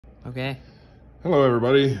Okay. Hello,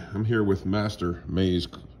 everybody. I'm here with Master Maze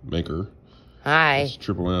Maker. Hi. It's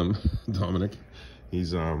Triple M, Dominic.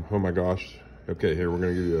 He's, oh my gosh. Okay, here, we're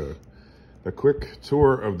going to give you a quick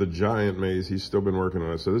tour of the giant maze. He's still been working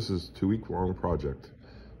on it. So this is a 2-week-long project.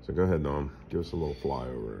 So go ahead, Dom. Give us a little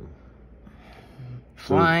flyover.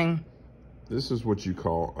 Flying. So, this is what you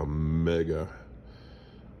call a mega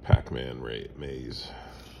Pac-Man maze.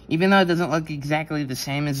 Even though it doesn't look exactly the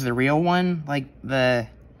same as the real one, like the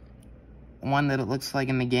one that it looks like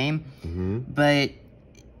in the game, but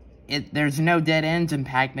there's no dead ends in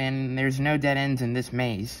Pac-Man, and there's no dead ends in this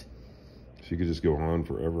maze. So you could just go on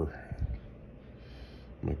forever.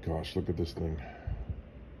 Oh my gosh, look at this thing.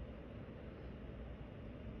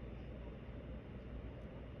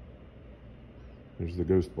 There's the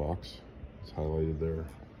ghost box. It's highlighted there.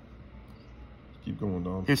 Keep going,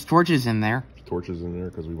 Dom. There's torches in there. There's torches in there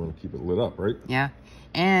because we want to keep it lit up, right? Yeah.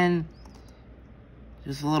 And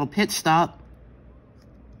just a little pit stop.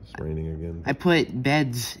 It's raining again. I put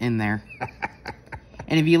beds in there.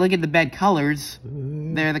 And if you look at the bed colors,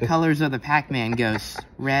 they're the colors of the Pac-Man ghosts.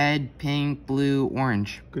 Red, pink, blue,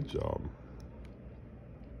 orange. Good job.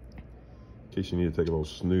 In case you need to take a little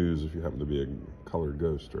snooze if you happen to be a colored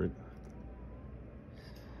ghost, right?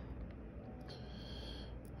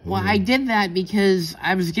 Well, I did that because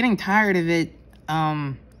I was getting tired of it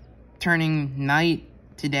turning night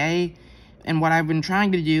today. And what I've been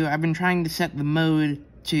trying to do, I've been trying to set the mode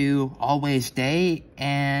to always day,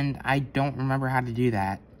 and I don't remember how to do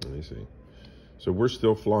that. Let me see. So we're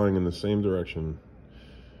still flying in the same direction,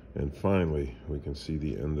 and finally we can see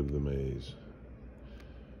the end of the maze.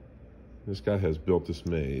 This guy has built this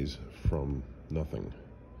maze from nothing.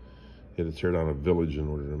 He had to tear down a village in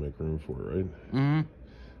order to make room for it, right? Mm-hmm.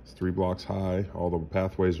 It's 3 blocks high. All the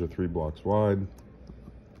pathways are 3 blocks wide.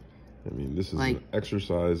 I mean, this is like, an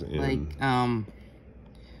exercise in... Like,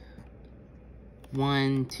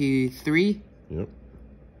 1, 2, 3. Yep.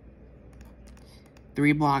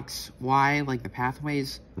 3 blocks wide, like the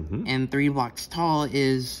pathways, and 3 blocks tall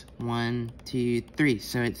is 1, 2, 3.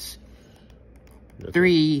 So it's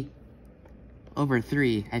 3 over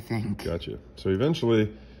 3, I think. Gotcha. So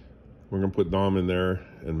eventually, we're going to put Dom in there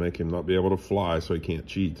and make him not be able to fly so he can't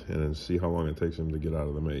cheat, and then see how long it takes him to get out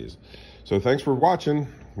of the maze. So thanks for watching.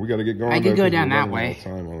 We got to get going. I could go down that way.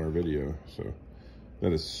 Time on our video. So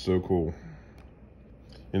that is so cool.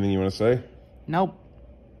 Anything you want to say? Nope.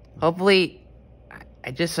 Hopefully,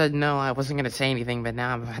 I just said no, I wasn't going to say anything, but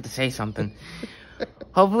now I'm about to say something.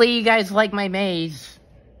 Hopefully you guys like my maze.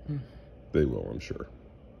 They will, I'm sure.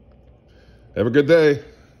 Have a good day.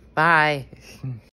 Bye.